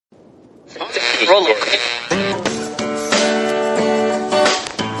Acting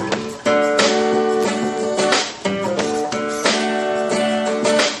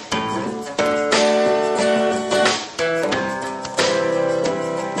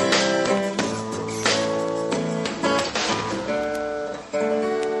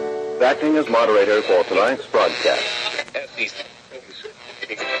as moderator for tonight's broadcast.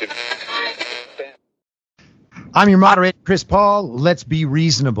 I'm your moderator, Chris Paul. Let's be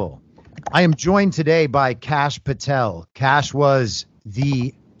reasonable. I am joined today by Kash Patel. Kash was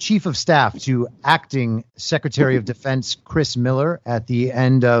the chief of staff to acting Secretary of Defense Chris Miller at the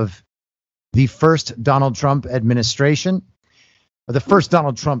end of the first Donald Trump administration, or the first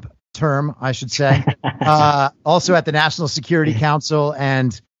Donald Trump term, I should say. Also at the National Security Council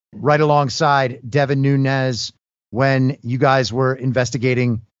and right alongside Devin Nunes when you guys were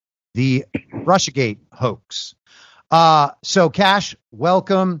investigating the Russiagate hoax. So Kash,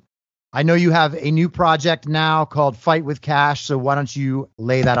 welcome. I know you have a new project now called Fight with Kash, so why don't you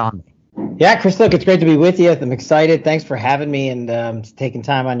lay that on me? Yeah, Chris, look, it's great to be with you. I'm excited. Thanks for having me and taking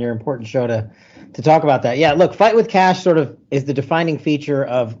time on your important show to talk about that. Yeah, look, Fight with Kash sort of is the defining feature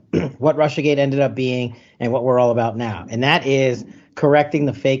of what Russiagate ended up being and what we're all about now, and that is correcting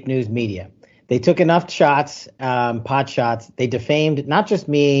the fake news media. They took enough shots, pot shots. They defamed not just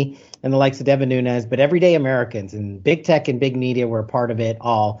me and the likes of Devin Nunes, but everyday Americans, and big tech and big media were a part of it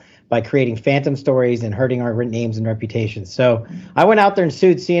all by creating phantom stories and hurting our names and reputations. So I went out there and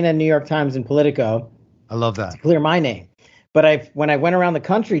sued CNN, New York Times, and Politico. I love that. To clear my name. But when I went around the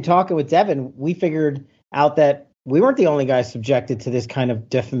country talking with Devin, we figured out that we weren't the only guys subjected to this kind of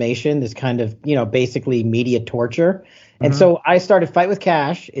defamation, this kind of, basically media torture. And so I started Fight with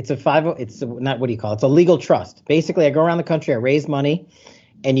Kash. It's a legal trust. Basically, I go around the country, I raise money,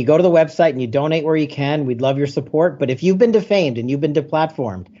 and you go to the website and you donate where you can. We'd love your support. But if you've been defamed and you've been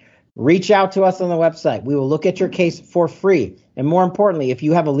deplatformed, reach out to us on the website. We will look at your case for free. And more importantly, if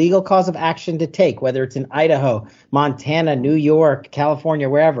you have a legal cause of action to take, whether it's in Idaho, Montana, New York, California,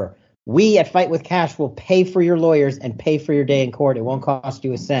 wherever, we at Fight with Kash will pay for your lawyers and pay for your day in court. It won't cost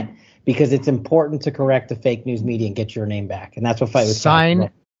you a cent, because it's important to correct the fake news media and get your name back. And that's what Fight with Kash is.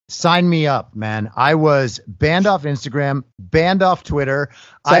 Sign me up, man. I was banned off Instagram, banned off Twitter.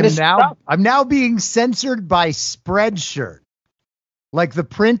 I'm now being censored by Spreadshirt, like the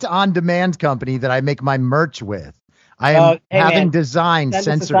print on demand company that I make my merch with. I am having designs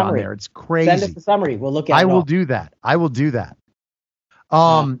censored on there. It's crazy. Send us a summary. We'll look at it. I will do that.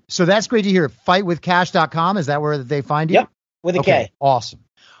 So that's great to hear. Fightwithkash.com. Is that where they find you? Yep. With a K. Awesome.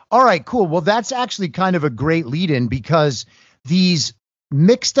 All right, cool. Well, that's actually kind of a great lead in, because these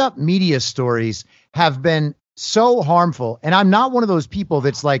mixed up media stories have been so harmful. And I'm not one of those people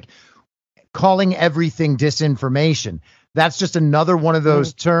that's like calling everything disinformation. That's just another one of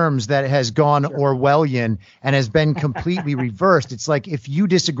those terms that has gone Orwellian and has been completely reversed. It's like, if you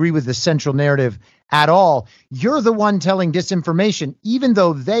disagree with the central narrative at all, you're the one telling disinformation, even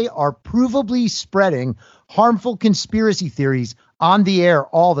though they are provably spreading harmful conspiracy theories on the air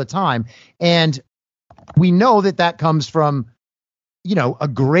all the time. And we know that comes from, a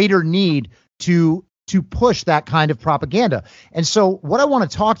greater need to push that kind of propaganda. And so what I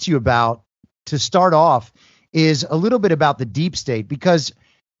want to talk to you about to start off is a little bit about the deep state, because,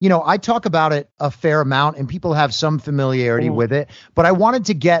 I talk about it a fair amount and people have some familiarity with it, but I wanted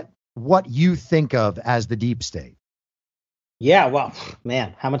to get what you think of as the deep state. Yeah, well,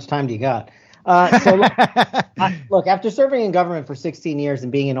 man, how much time do you got? Look, after serving in government for 16 years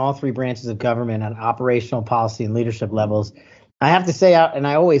and being in all three branches of government on operational, policy, and leadership levels, I have to say and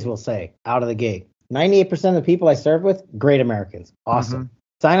I always will say out of the gate, 98% of the people I serve with, great Americans. Awesome.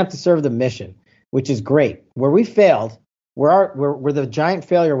 Sign up to serve the mission, which is great. Where we failed, where the giant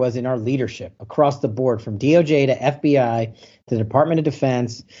failure was in our leadership across the board, from DOJ to FBI to the Department of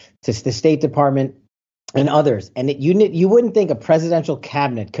Defense to the State Department and others. And you wouldn't think a presidential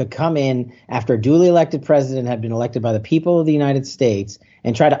cabinet could come in after a duly elected president had been elected by the people of the United States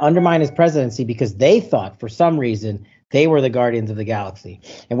and try to undermine his presidency because they thought, for some reason, they were the guardians of the galaxy.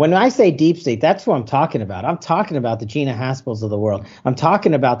 And when I say deep state, that's what I'm talking about. I'm talking about the Gina Haspels of the world. I'm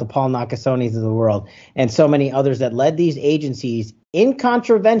talking about the Paul Nakasonis of the world and so many others that led these agencies in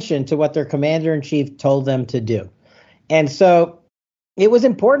contravention to what their commander-in-chief told them to do. And so it was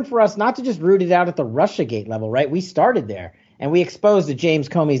important for us not to just root it out at the Russiagate level, right? We started there and we exposed the James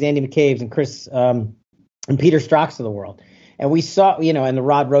Comey's, Andy McCabe's, and Chris and Peter Strzok's of the world. And we saw, and the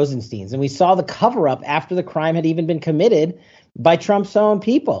Rod Rosensteins, and we saw the cover up after the crime had even been committed by Trump's own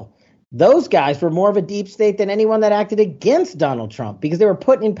people. Those guys were more of a deep state than anyone that acted against Donald Trump because they were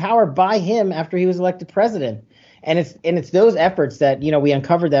put in power by him after he was elected president. it's those efforts that, we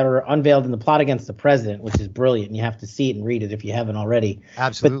uncovered that are unveiled in the plot against the president, which is brilliant. And you have to see it and read it if you haven't already.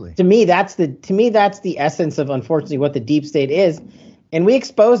 Absolutely. But to me, that's the essence of, unfortunately, what the deep state is. And we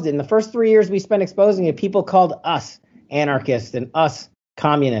exposed it. In the first 3 years we spent exposing it, people called us anarchists and us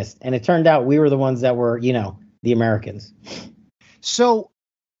communists. And it turned out we were the ones that were, the Americans. So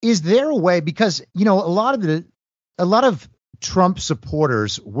is there a way, because, a lot of Trump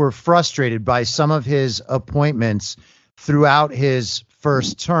supporters were frustrated by some of his appointments throughout his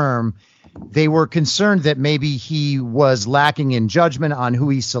first term. They were concerned that maybe he was lacking in judgment on who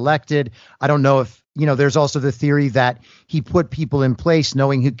he selected. I don't know if, there's also the theory that he put people in place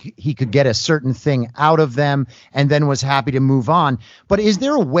knowing he could get a certain thing out of them and then was happy to move on. But is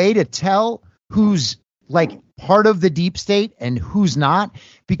there a way to tell who's like part of the deep state and who's not?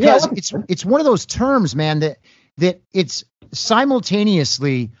 Because it's one of those terms, man, that it's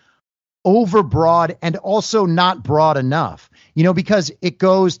simultaneously overbroad and also not broad enough, because it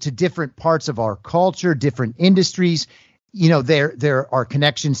goes to different parts of our culture, different industries. There are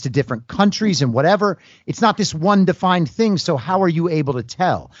connections to different countries and whatever. It's not this one defined thing. So how are you able to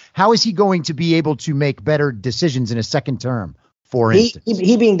tell? How is he going to be able to make better decisions in a second term? For instance,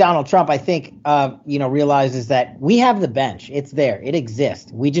 he being Donald Trump, I think, realizes that we have the bench. It's there. It exists.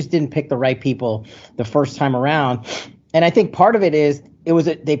 We just didn't pick the right people the first time around. And I think part of it is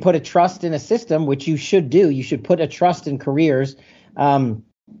they put a trust in a system, which you should do. You should put a trust in careers.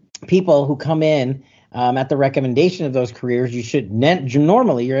 People who come in at the recommendation of those careers, you should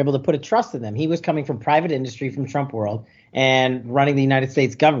normally you're able to put a trust in them. He was coming from private industry, from Trump world, and running the United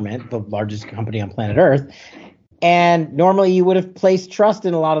States government, the largest company on planet Earth. And normally you would have placed trust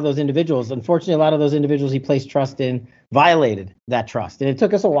in a lot of those individuals. Unfortunately, a lot of those individuals he placed trust in violated that trust. And it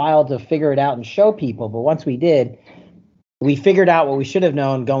took us a while to figure it out and show people. But once we did, we figured out what we should have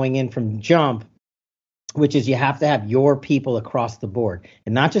known going in from jump, which is you have to have your people across the board.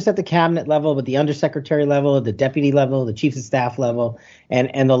 And not just at the cabinet level, but the undersecretary level, the deputy level, the chiefs of staff level,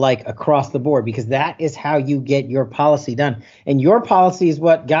 and the like across the board, because that is how you get your policy done. And your policy is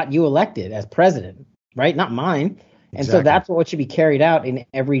what got you elected as president. Right? Not mine. And so that's what should be carried out in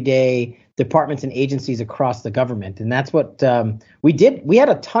everyday departments and agencies across the government. And that's what we did. We had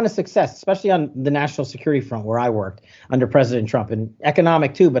a ton of success, especially on the national security front where I worked under President Trump, and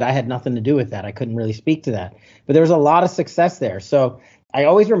economic too. But I had nothing to do with that. I couldn't really speak to that. But there was a lot of success there. So I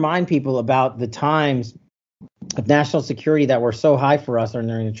always remind people about the times of national security that were so high for us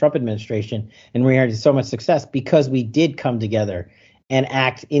during the Trump administration. And we had so much success because we did come together and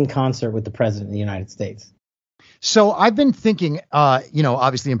act in concert with the president of the United States. So I've been thinking,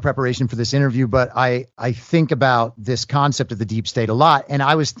 obviously in preparation for this interview, but I think about this concept of the deep state a lot. And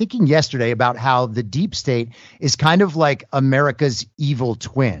I was thinking yesterday about how the deep state is kind of like America's evil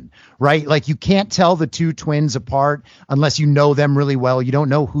twin, right? Like you can't tell the two twins apart unless you know them really well. You don't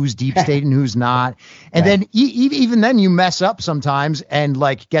know who's deep state and who's not. And then even then you mess up sometimes and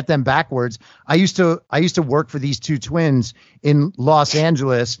like get them backwards. I used to work for these two twins in Los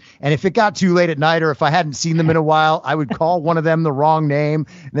Angeles. And if it got too late at night or if I hadn't seen them in a while, I would call one of them the wrong name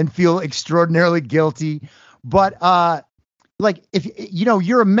and then feel extraordinarily guilty. But like if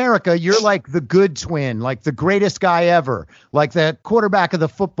you're America, you're like the good twin, like the greatest guy ever, like the quarterback of the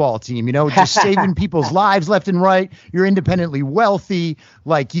football team, just saving people's lives left and right. You're independently wealthy,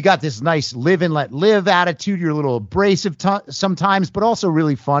 like you got this nice live and let live attitude. You're a little abrasive sometimes, but also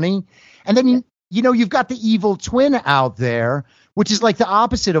really funny. And then you've got the evil twin out there, which is like the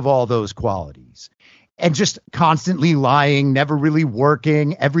opposite of all those qualities. And just constantly lying, never really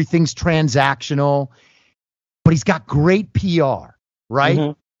working. Everything's transactional. But he's got great PR, right?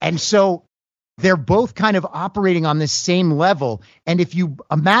 Mm-hmm. And so they're both kind of operating on this same level. And if you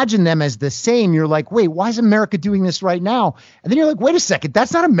imagine them as the same, you're like, wait, why is America doing this right now? And then you're like, wait a second,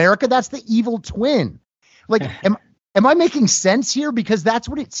 that's not America. That's the evil twin. Like, am I making sense here? Because that's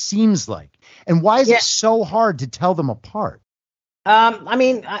what it seems like. And why is it so hard to tell them apart?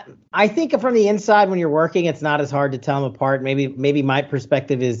 I think from the inside, when you're working, it's not as hard to tell them apart. Maybe my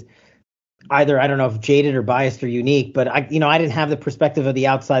perspective is either, I don't know if jaded or biased or unique, but I didn't have the perspective of the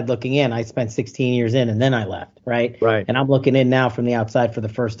outside looking in. I spent 16 years in and then I left. Right. And I'm looking in now from the outside for the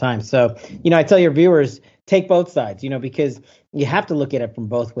first time. So, I tell your viewers, take both sides, because you have to look at it from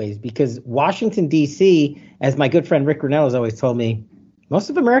both ways, because Washington, D.C., as my good friend Rick Grenell has always told me, most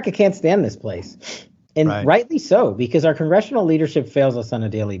of America can't stand this place. And rightly so, because our congressional leadership fails us on a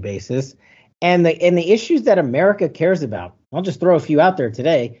daily basis. And the issues that America cares about, I'll just throw a few out there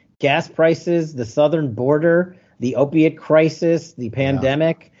today: gas prices, the southern border, the opiate crisis, the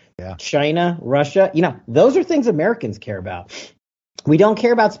pandemic, China, Russia. Those are things Americans care about. We don't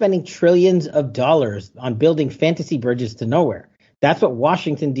care about spending trillions of dollars on building fantasy bridges to nowhere. That's what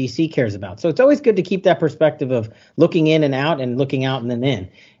Washington, D.C. cares about. So it's always good to keep that perspective of looking in and out and looking out and then in.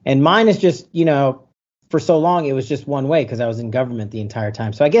 And mine is just, for so long, it was just one way because I was in government the entire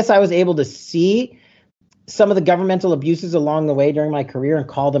time. So I guess I was able to see some of the governmental abuses along the way during my career and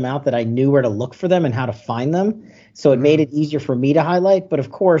call them out, that I knew where to look for them and how to find them. So it made it easier for me to highlight. But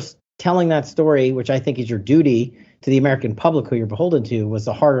of course, telling that story, which I think is your duty to the American public who you're beholden to, was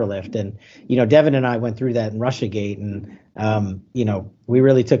the harder lift. And, Devin and I went through that in Russiagate, and, we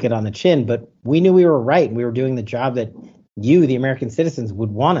really took it on the chin, but we knew we were right. And we were doing the job that you, the American citizens,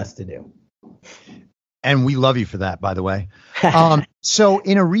 would want us to do. And we love you for that, by the way. So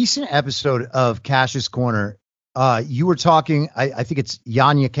in a recent episode of Cash's Corner, you were talking, I think it's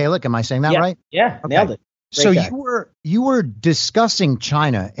Jan Jekielek. Am I saying that right? Yeah, okay. Nailed it. Great So guy. you were discussing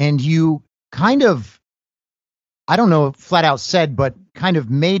China, and you kind of, I don't know, flat out said, but kind of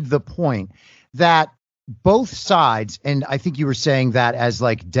made the point that both sides, and I think you were saying that as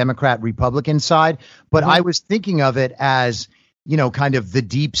like Democrat Republican side, but I was thinking of it as, kind of the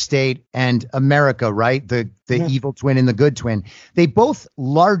deep state and America, right? The evil twin and the good twin. They both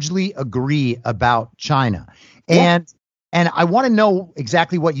largely agree about China. And I want to know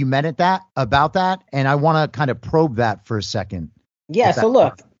exactly what you meant about that. And I want to kind of probe that for a second. Yeah. So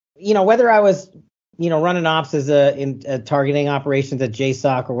look, whether I was, running ops as in targeting operations at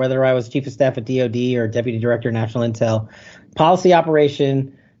JSOC, or whether I was chief of staff at DOD or deputy director of national intel, policy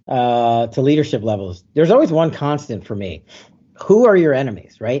operation to leadership levels, there's always one constant for me. Who are your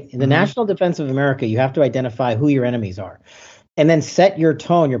enemies, right? In the national defense of America, you have to identify who your enemies are and then set your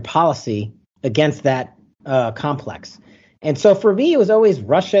tone, your policy against that complex. And so for me, it was always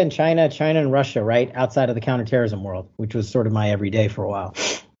Russia and China, China and Russia, right? Outside of the counterterrorism world, which was sort of my everyday for a while.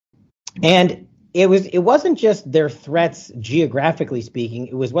 And it wasn't just their threats geographically speaking.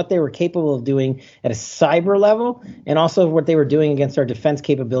 It was what they were capable of doing at a cyber level, and also what they were doing against our defense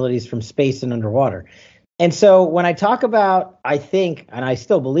capabilities from space and underwater. And so when I talk about, I think, and I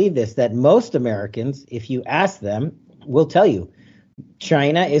still believe this, that most Americans, if you ask them, will tell you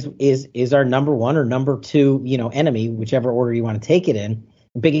China is our number one or number two, enemy, whichever order you want to take it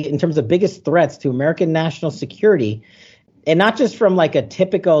in terms of biggest threats to American national security. And not just from like a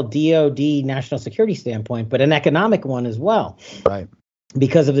typical DOD national security standpoint, but an economic one as well. Right.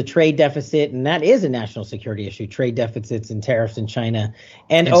 Because of the trade deficit, and that is a national security issue, trade deficits and tariffs in China.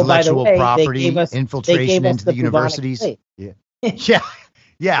 And by the way, property, they gave us infiltration into the universities. Yeah.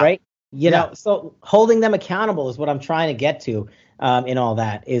 Right. So holding them accountable is what I'm trying to get to in all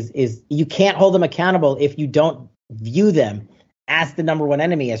that is you can't hold them accountable if you don't view them as the number one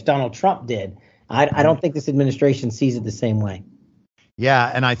enemy, as Donald Trump did. I don't think this administration sees it the same way.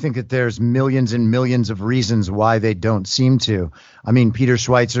 Yeah, and I think that there's millions and millions of reasons why they don't seem to. I mean, Peter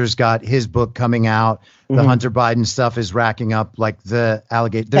Schweitzer's got his book coming out. The Hunter Biden stuff is racking up like the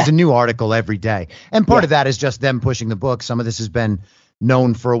alligator. There's a new article every day. And part of that is just them pushing the book. Some of this has been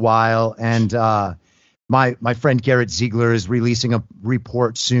known for a while. And my friend Garrett Ziegler is releasing a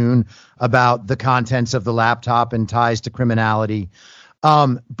report soon about the contents of the laptop and ties to criminality.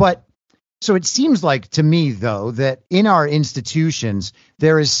 But so it seems like to me, though, that in our institutions,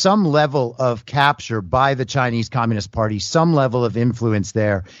 there is some level of capture by the Chinese Communist Party, some level of influence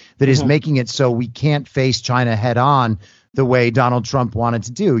there that is making it so we can't face China head on the way Donald Trump wanted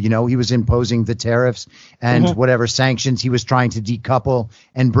to do. He was imposing the tariffs and whatever sanctions he was trying to decouple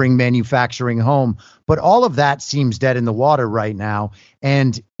and bring manufacturing home. But all of that seems dead in the water right now.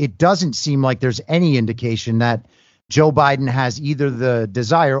 And it doesn't seem like there's any indication that Joe Biden has either the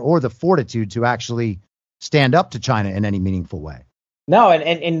desire or the fortitude to actually stand up to China in any meaningful way. No,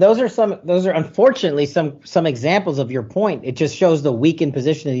 and those are unfortunately some examples of your point. It just shows the weakened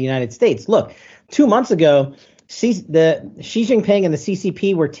position of the United States. Look, 2 months ago, Xi Jinping and the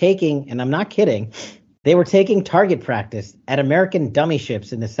CCP were taking, and I'm not kidding, they were taking target practice at American dummy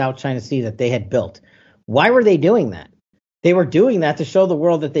ships in the South China Sea that they had built. Why were they doing that? They were doing that to show the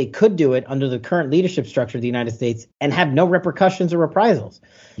world that they could do it under the current leadership structure of the United States and have no repercussions or reprisals.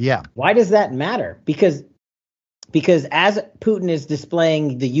 Yeah. Why does that matter? Because as Putin is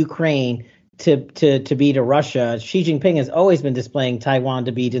displaying the Ukraine to be to Russia, Xi Jinping has always been displaying Taiwan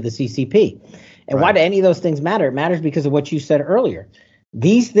to be to the CCP. And why do any of those things matter? It matters because of what you said earlier.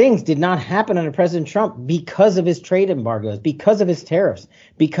 These things did not happen under President Trump because of his trade embargoes, because of his tariffs,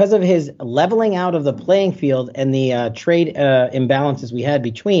 because of his leveling out of the playing field and the trade imbalances we had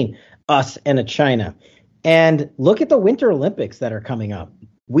between us and China. And look at the Winter Olympics that are coming up.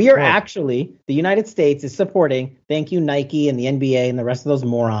 We are actually, the United States is supporting, thank you, Nike and the NBA and the rest of those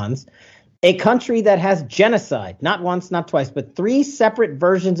morons, A country that has genocide, not once, not twice, but 3 separate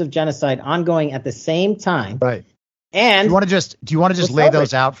versions of genocide ongoing at the same time. Right. And do you want to just lay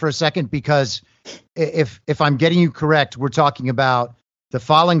those out for a second? Because if I'm getting you correct, we're talking about the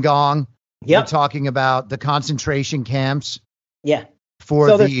Falun Gong. Yep. We're talking about the concentration camps. Yeah.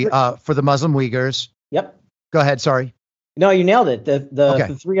 For the Muslim Uyghurs. Yep. Go ahead. Sorry. No, you nailed it.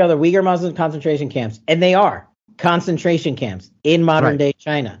 The 3 other Uyghur Muslim concentration camps, and they are concentration camps in modern day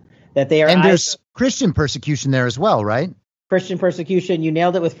China. That they are. And there's Christian persecution there as well, right? Christian persecution. You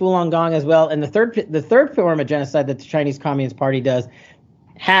nailed it with Falun Gong as well. And the third form of genocide that the Chinese Communist Party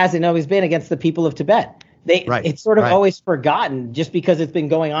has and always been against the people of Tibet. It's sort of always forgotten just because it's been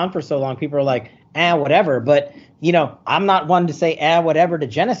going on for so long. People are like, whatever. But, I'm not one to say, whatever to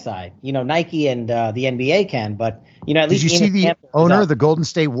genocide. Nike and the NBA can. But, at least. Did you see the owner of the Golden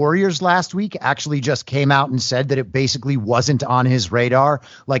State Warriors last week actually just came out and said that it basically wasn't on his radar?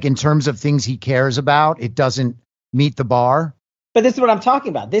 Like in terms of things he cares about, it doesn't meet the bar. But this is what I'm talking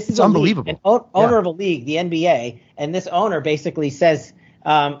about. This is unbelievable. An owner of a league, the NBA, and this owner basically says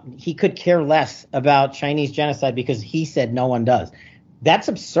he could care less about Chinese genocide because he said no one does. That's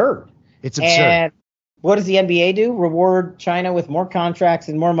absurd. It's absurd. And what does the NBA do? Reward China with more contracts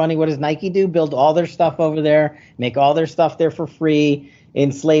and more money. What does Nike do? Build all their stuff over there, make all their stuff there for free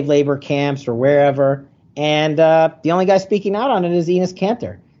in slave labor camps or wherever. And the only guy speaking out on it is Enes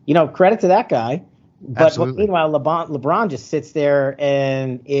Kanter. Credit to that guy. But meanwhile, LeBron just sits there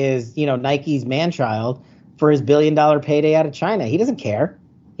and is, Nike's man-child for his $1 billion payday out of China. He doesn't care.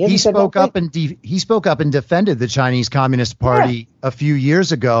 He spoke up and defended the Chinese Communist Party a few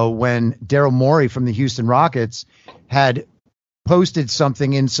years ago when Daryl Morey from the Houston Rockets had posted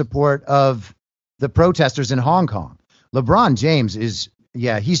something in support of the protesters in Hong Kong. LeBron James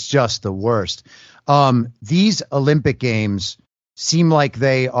he's just the worst. These Olympic Games seem like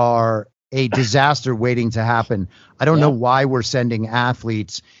they are a disaster waiting to happen. I don't know why we're sending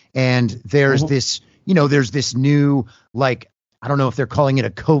athletes, and there's this new, I don't know if they're calling it a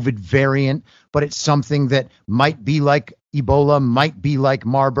COVID variant, but it's something that might be like Ebola, might be like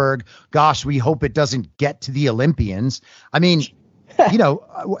Marburg. Gosh, we hope it doesn't get to the Olympians. I mean,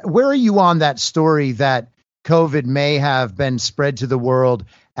 where are you on that story that COVID may have been spread to the world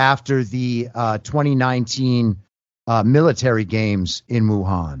after the 2019 military games in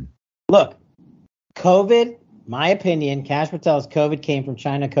Wuhan? Look, COVID, my opinion, Kash Patel's COVID came from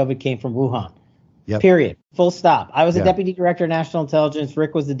China. COVID came from Wuhan. Yep. Period. Full stop. I was the deputy director of national intelligence.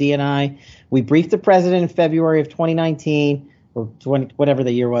 Rick was the DNI. We briefed the president in February of 2019 or whatever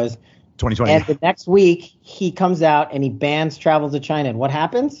the year was. 2020. And the next week he comes out and he bans travel to China. And what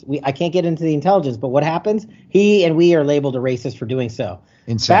happens? I can't get into the intelligence, but what happens? He and we are labeled a racist for doing so.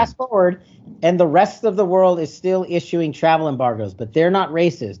 Insane. Fast forward, and the rest of the world is still issuing travel embargoes, but they're not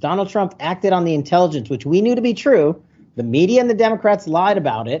racist. Donald Trump acted on the intelligence, which we knew to be true. The media and the Democrats lied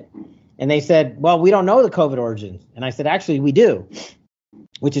about it. And they said, well, we don't know the COVID origins. And I said, actually, we do,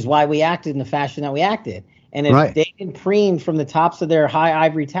 which is why we acted in the fashion that we acted. And if they had preened from the tops of their high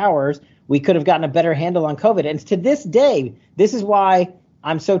ivory towers, we could have gotten a better handle on COVID. And to this day, this is why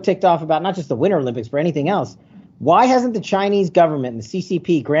I'm so ticked off about not just the Winter Olympics, but anything else. Why hasn't the Chinese government and the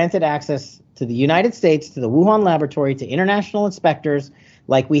CCP granted access to the United States, to the Wuhan laboratory, to international inspectors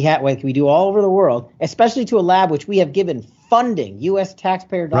like we do all over the world, especially to a lab which we have given funding, U.S.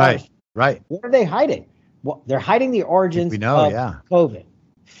 taxpayer dollars? Right. What are they hiding? Well, they're hiding the origins of COVID.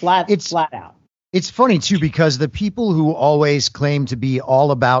 Flat out. It's funny, too, because the people who always claim to be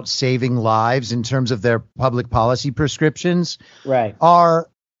all about saving lives in terms of their public policy prescriptions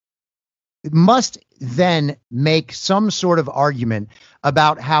must then make some sort of argument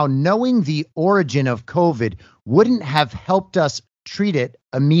about how knowing the origin of COVID wouldn't have helped us treat it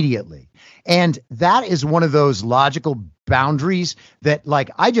immediately. And that is one of those logical boundaries that,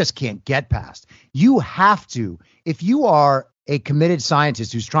 I just can't get past. You have to, if you are a committed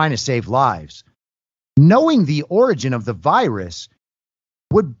scientist who's trying to save lives, knowing the origin of the virus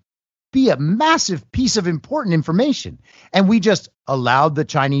would be a massive piece of important information. And we just allowed the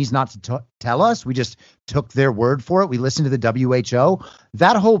Chinese not to tell us. We just took their word for it. We listened to the WHO.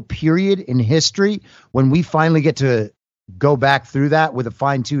 That whole period in history, when we finally get to go back through that with a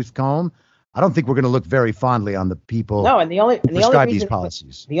fine-tooth comb, I don't think we're going to look very fondly on the people who prescribe these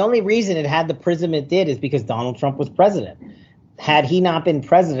policies. The only reason it had the prism it did is because Donald Trump was president. Had he not been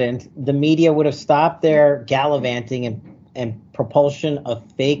president, the media would have stopped their gallivanting and propulsion of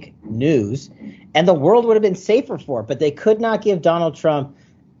fake news, and the world would have been safer for it. But they could not give Donald Trump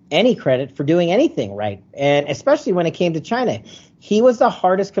any credit for doing anything right, and especially when it came to China. He was the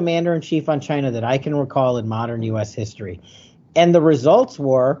hardest commander-in-chief on China that I can recall in modern U.S. history. And the results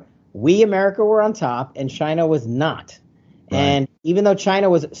were We, America, were on top, and China was not. Right. And even though China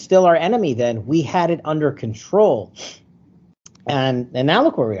was still our enemy then, we had it under control. And now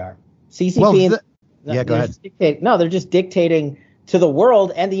look where we are. CCP. Go ahead. They're just dictating to the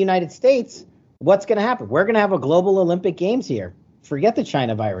world and the United States what's going to happen. We're going to have a global Olympic Games here. Forget the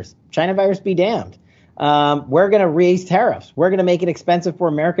China virus. China virus be damned. We're going to raise tariffs. We're going to make it expensive for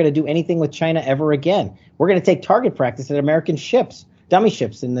America to do anything with China ever again. We're going to take target practice at American ships, dummy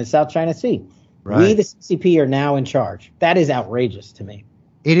ships in the South China Sea. Right. We, the CCP, are now in charge. That is outrageous to me.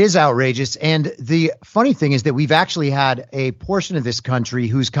 It is outrageous. And the funny thing is that we've actually had a portion of this country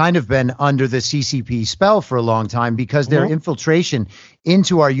who's kind of been under the CCP spell for a long time because their infiltration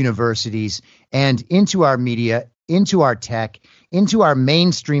into our universities and into our media, into our tech, into our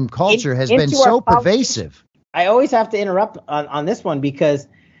mainstream culture has been so pervasive. I always have to interrupt on this one because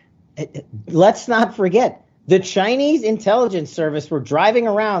let's not forget the Chinese intelligence service were driving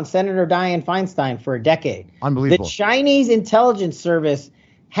around Senator Dianne Feinstein for a decade. Unbelievable. The Chinese intelligence service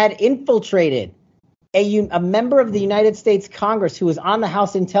had infiltrated a member of the United States Congress who was on the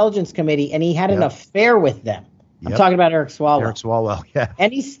House Intelligence Committee, and he had an affair with them. I'm talking about Eric Swalwell. Eric Swalwell, yeah.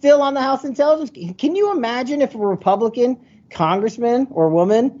 And he's still on the House Intelligence. Can you imagine if a Republican congressman or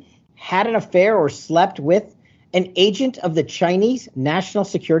woman had an affair or slept with an agent of the Chinese National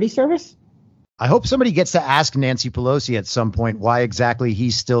Security Service? I hope somebody gets to ask Nancy Pelosi at some point why exactly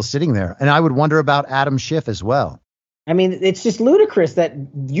he's still sitting there. And I would wonder about Adam Schiff as well. I mean, it's just ludicrous that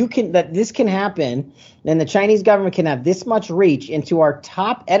this can happen and the Chinese government can have this much reach into our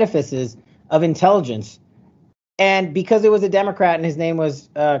top edifices of intelligence. And because it was a Democrat and his name was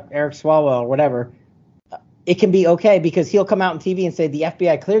Eric Swalwell or whatever, it can be okay because he'll come out on TV and say the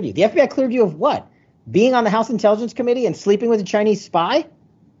FBI cleared you. The FBI cleared you of what? Being on the House Intelligence Committee and sleeping with a Chinese spy?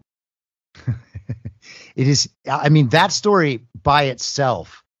 It is. I mean, that story by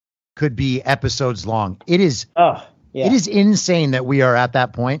itself could be episodes long. It is. It is insane that we are at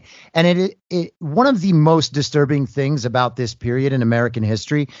that point. And one of the most disturbing things about this period in American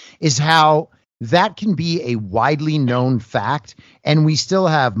history is how that can be a widely known fact. And we still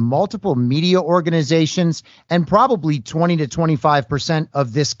have multiple media organizations and probably 20 to 25%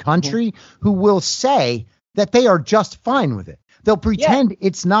 of this country who will say that they are just fine with it. They'll pretend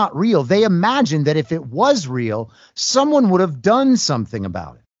it's not real. They imagine that if it was real, someone would have done something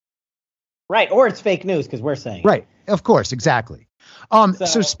about it. Right. Or it's fake news because we're saying. Right. Of course. Exactly.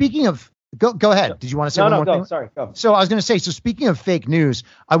 So speaking of, go ahead. Did you want to say one more thing? Sorry. Go. So I was going to say, so speaking of fake news,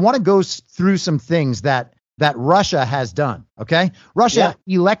 I want to go through some things that Russia has done. OK, Russia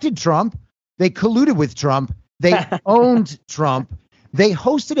elected Trump. They colluded with Trump. They owned Trump. They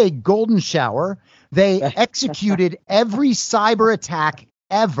hosted a golden shower. They executed every cyber attack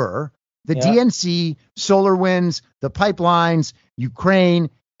ever. The DNC, SolarWinds, the pipelines, Ukraine,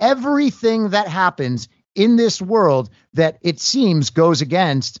 everything that happens in this world that it seems goes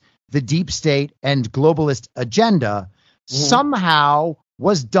against the deep state and globalist agenda somehow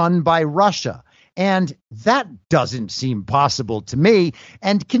was done by Russia. And that doesn't seem possible to me.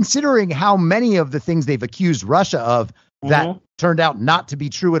 And considering how many of the things they've accused Russia of that turned out not to be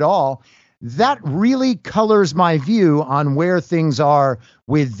true at all, that really colors my view on where things are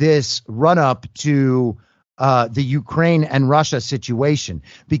with this run up to the Ukraine and Russia situation,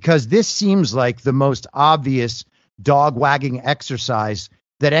 because this seems like the most obvious dog wagging exercise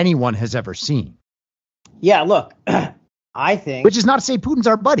that anyone has ever seen. Yeah, look, I think, which is not to say Putin's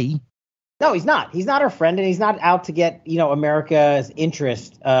our buddy. No, he's not. He's not our friend, and he's not out to get, America's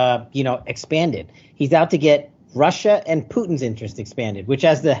interest, expanded. He's out to get Russia and Putin's interest expanded, which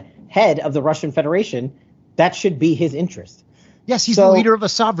as the head of the Russian Federation, that should be his interest. Yes, he's the leader of a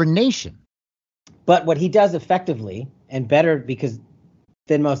sovereign nation. But what he does effectively and better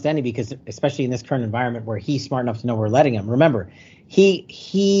than most any, because especially in this current environment where he's smart enough to know we're letting him. Remember,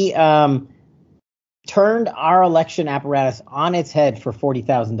 he turned our election apparatus on its head for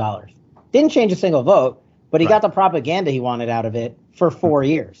 $40,000. Didn't change a single vote, but he got the propaganda he wanted out of it for 4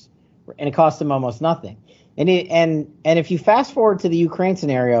 years, and it cost him almost nothing. And if you fast forward to the Ukraine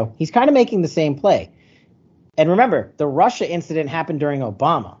scenario, he's kind of making the same play. And remember, the Russia incident happened during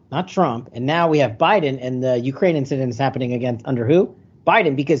Obama, not Trump. And now we have Biden, and the Ukraine incident is happening again under who?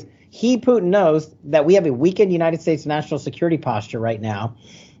 Biden, because Putin knows that we have a weakened United States national security posture right now.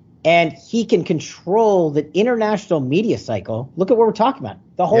 And he can control the international media cycle. Look at what we're talking about.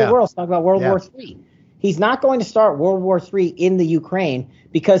 The whole world's talking about World War III. He's not going to start World War III in the Ukraine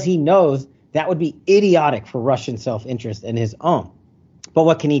because he knows that would be idiotic for Russian self-interest and his own. But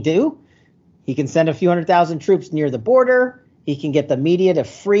what can he do? He can send a few 100,000 troops near the border. He can get the media to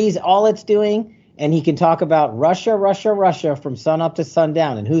freeze all it's doing. and he can talk about Russia, Russia, Russia from sun up to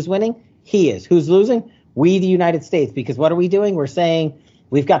sundown. And who's winning? He is. Who's losing? We, the United States. Because what are we doing? We're saying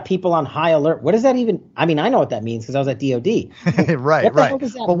we've got people on high alert. What does that even? I mean, I know what that means because I was at DOD. Right.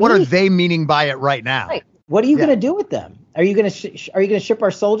 But what are they meaning by it right now? Right. What are you going to do with them? Are you going to ship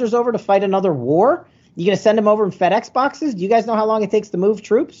our soldiers over to fight another war? You going to send them over in FedEx boxes? Do you guys know how long it takes to move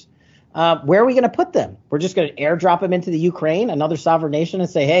troops? Where are we going to put them? We're just going to airdrop them into the Ukraine, another sovereign nation, and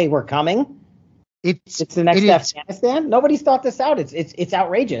say, "Hey, we're coming." It's the next Afghanistan. Nobody's thought this out. It's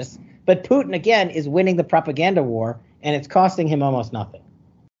outrageous. But Putin again is winning the propaganda war, and it's costing him almost nothing.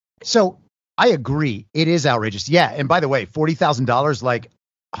 So I agree. It is outrageous. Yeah. And by the way, $40,000, like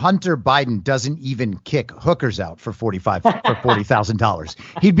Hunter Biden doesn't even kick hookers out for $40,000.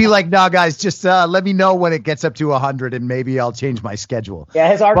 He'd be like, "No, guys, just let me know when it gets up to 100, and maybe I'll change my schedule." Yeah,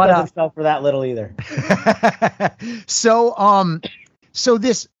 his art doesn't sell for that little either. So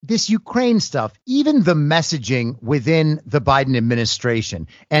this Ukraine stuff, even the messaging within the Biden administration,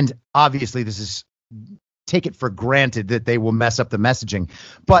 and obviously this is take it for granted that they will mess up the messaging,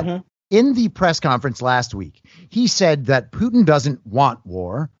 but in the press conference last week, he said that Putin doesn't want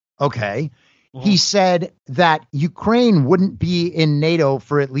war. Okay. He said that Ukraine wouldn't be in NATO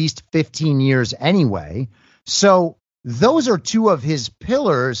for at least 15 years anyway. So those are two of his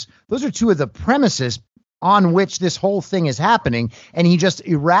pillars. Those are two of the premises on which this whole thing is happening. And he just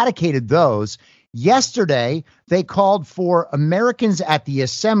eradicated those. Yesterday, they called for Americans at the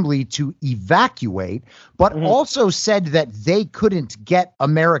assembly to evacuate, but also said that they couldn't get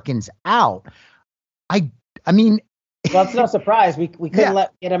Americans out. I mean, well, it's no surprise. We couldn't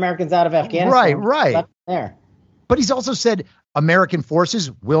get Americans out of Afghanistan. Right. There. But he's also said American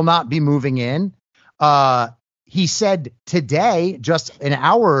forces will not be moving in. He said today, just an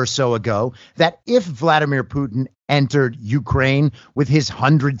hour or so ago, that if Vladimir Putin entered Ukraine with his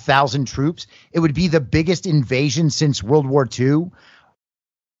 100,000 troops, it would be the biggest invasion since World War II.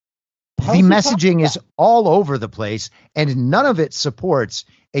 The messaging is all over the place, and none of it supports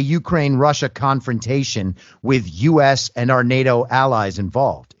a Ukraine-Russia confrontation with U.S. and our NATO allies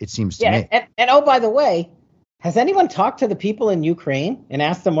involved, it seems to me. And oh, by the way, has anyone talked to the people in Ukraine and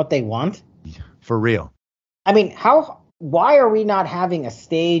asked them what they want? For real. I mean, why are we not having a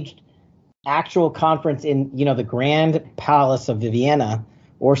staged actual conference in, the Grand Palace of Vienna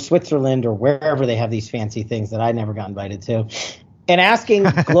or Switzerland or wherever they have these fancy things that I never got invited to, and asking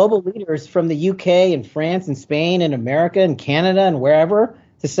global leaders from the UK and France and Spain and America and Canada and wherever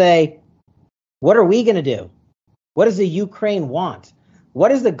to say, what are we going to do? What does the Ukraine want?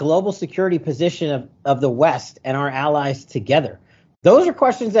 What is the global security position of the West and our allies together? Those are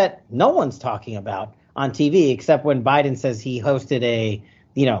questions that no one's talking about on TV, except when Biden says he hosted a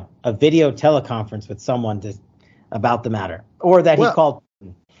video teleconference with someone about the matter, or that he called.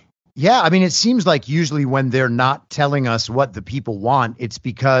 Yeah, I mean, it seems like usually when they're not telling us what the people want, it's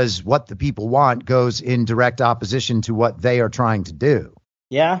because what the people want goes in direct opposition to what they are trying to do.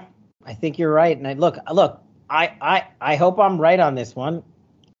 Yeah, I think you're right. And look, I hope I'm right on this one.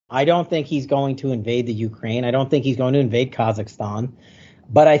 I don't think he's going to invade the Ukraine. I don't think he's going to invade Kazakhstan.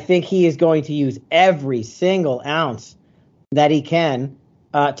 But I think he is going to use every single ounce that he can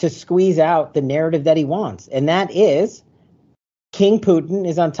to squeeze out the narrative that he wants. And that is King Putin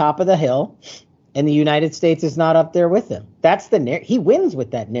is on top of the hill and the United States is not up there with him. That's he wins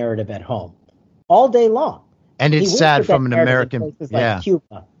with that narrative at home all day long. And it's sad from an American. Like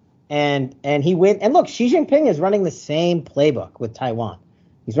Cuba. And he wins. And look, Xi Jinping is running the same playbook with Taiwan.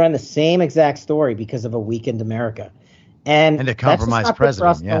 He's running the same exact story because of a weakened America. And a compromised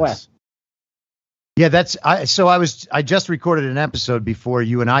president. Yes. Yeah, I just recorded an episode before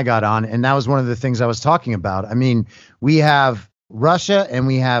you and I got on, and that was one of the things I was talking about. I mean, we have Russia and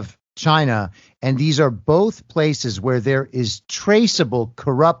we have China, and these are both places where there is traceable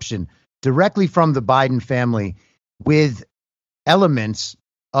corruption directly from the Biden family with elements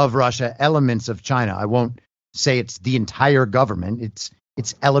of Russia, elements of China. I won't say it's the entire government. It's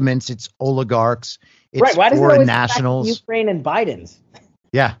elements, it's oligarchs. It's right. Why does foreign it nationals. Ukraine and Biden's?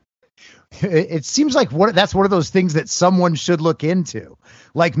 Yeah. It seems like that's one of those things that someone should look into,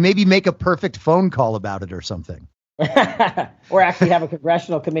 like maybe make a perfect phone call about it or something. Or actually have a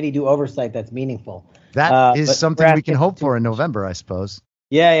congressional committee do oversight that's meaningful. That is something we can hope for in November, I suppose.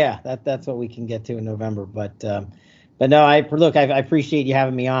 Yeah. That's what we can get to in November. But no, I appreciate you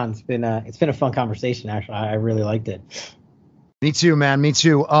having me on. It's been a fun conversation. Actually, I really liked it. Me too, man. Me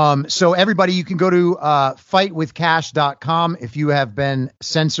too. So everybody, you can go to fightwithcash.com if you have been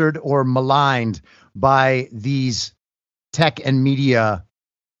censored or maligned by these tech and media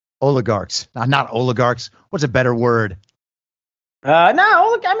oligarchs. Not oligarchs. What's a better word? No,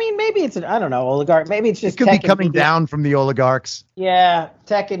 look, I mean, maybe it's I don't know, oligarch. Maybe it's just It could be tech and coming media. down from the oligarchs. Yeah,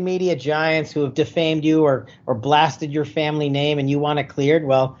 tech and media giants who have defamed you or blasted your family name and you want it cleared.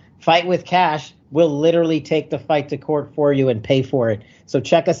 Well, Fight with Cash will literally take the fight to court for you and pay for it. So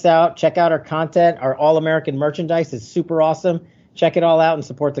check us out. Check out our content. Our All-American merchandise is super awesome. Check it all out and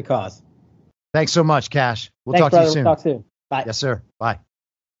support the cause. Thanks so much, Cash. We'll Thanks, talk brother. to you soon. We'll talk soon. Bye. Yes, sir. Bye.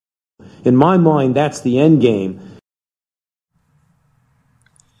 In my mind, that's the end game.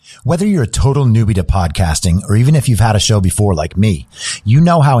 Whether you're a total newbie to podcasting or even if you've had a show before like me, you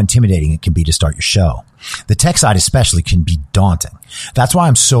know how intimidating it can be to start your show. The tech side especially can be daunting. That's why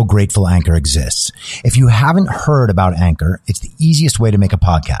I'm so grateful Anchor exists. If you haven't heard about Anchor, it's the easiest way to make a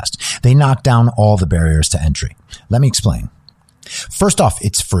podcast. They knock down all the barriers to entry. Let me explain. First off,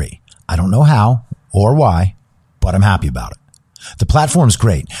 it's free. I don't know how or why, but I'm happy about it. The platform's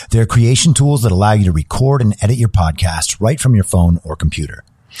great. There are creation tools that allow you to record and edit your podcast right from your phone or computer.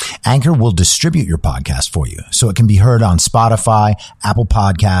 Anchor will distribute your podcast for you so it can be heard on Spotify, Apple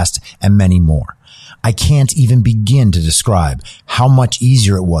Podcast, and many more. I can't even begin to describe how much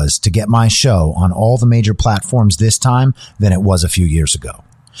easier it was to get my show on all the major platforms this time than it was a few years ago.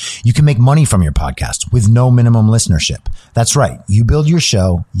 You can make money from your podcast with no minimum listenership. That's right. You build your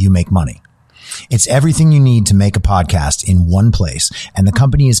show, you make money. It's everything you need to make a podcast in one place, and the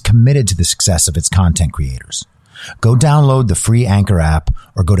company is committed to the success of its content creators. Go download the free Anchor app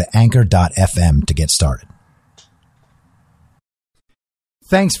or go to anchor.fm to get started.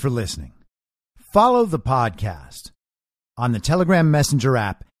 Thanks for listening. Follow the podcast on the Telegram Messenger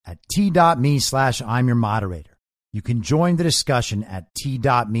app at t.me/I'm your moderator. You can join the discussion at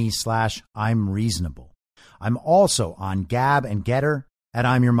t.me/I'm reasonable. I'm also on Gab and Getter at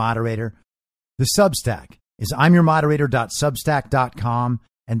I'm your moderator. The Substack is imyourmoderator.substack.com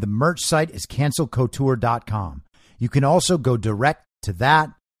and the merch site is cancelcouture.com. You can also go direct to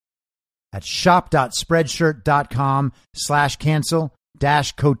that at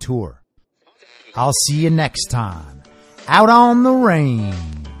shop.spreadshirt.com/cancel-couture. I'll see you next time out on the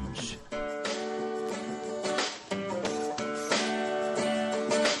range.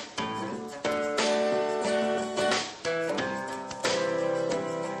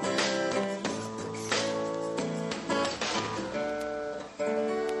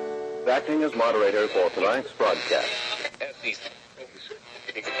 Acting as moderator for tonight's broadcast.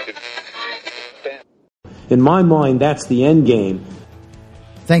 In my mind, that's the end game.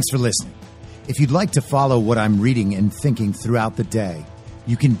 Thanks for listening. If you'd like to follow what I'm reading and thinking throughout the day,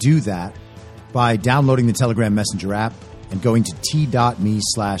 you can do that by downloading the Telegram Messenger app and going to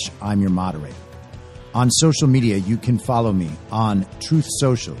t.me/I'm your moderator. On social media, you can follow me on Truth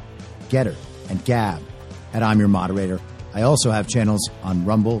Social, Getter, and Gab at I'm your moderator. I also have channels on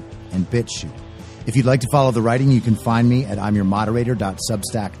Rumble and BitChute. If you'd like to follow the writing, you can find me at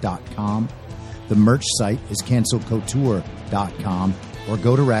imyourmoderator.substack.com. The merch site is cancelcouture.com or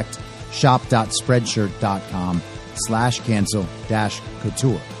go direct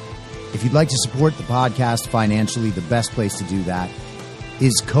shop.spreadshirt.com/cancel-couture. If you'd like to support the podcast financially, the best place to do that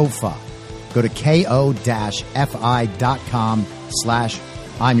is Ko-Fi. Go to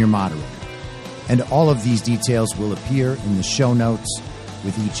ko-fi.com/I'm your moderator. And all of these details will appear in the show notes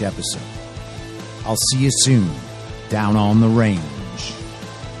with each episode. I'll see you soon down on the range.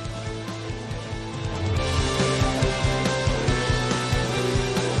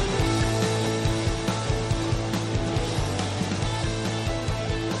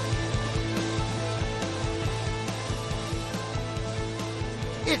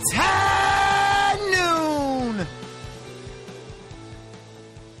 It's high!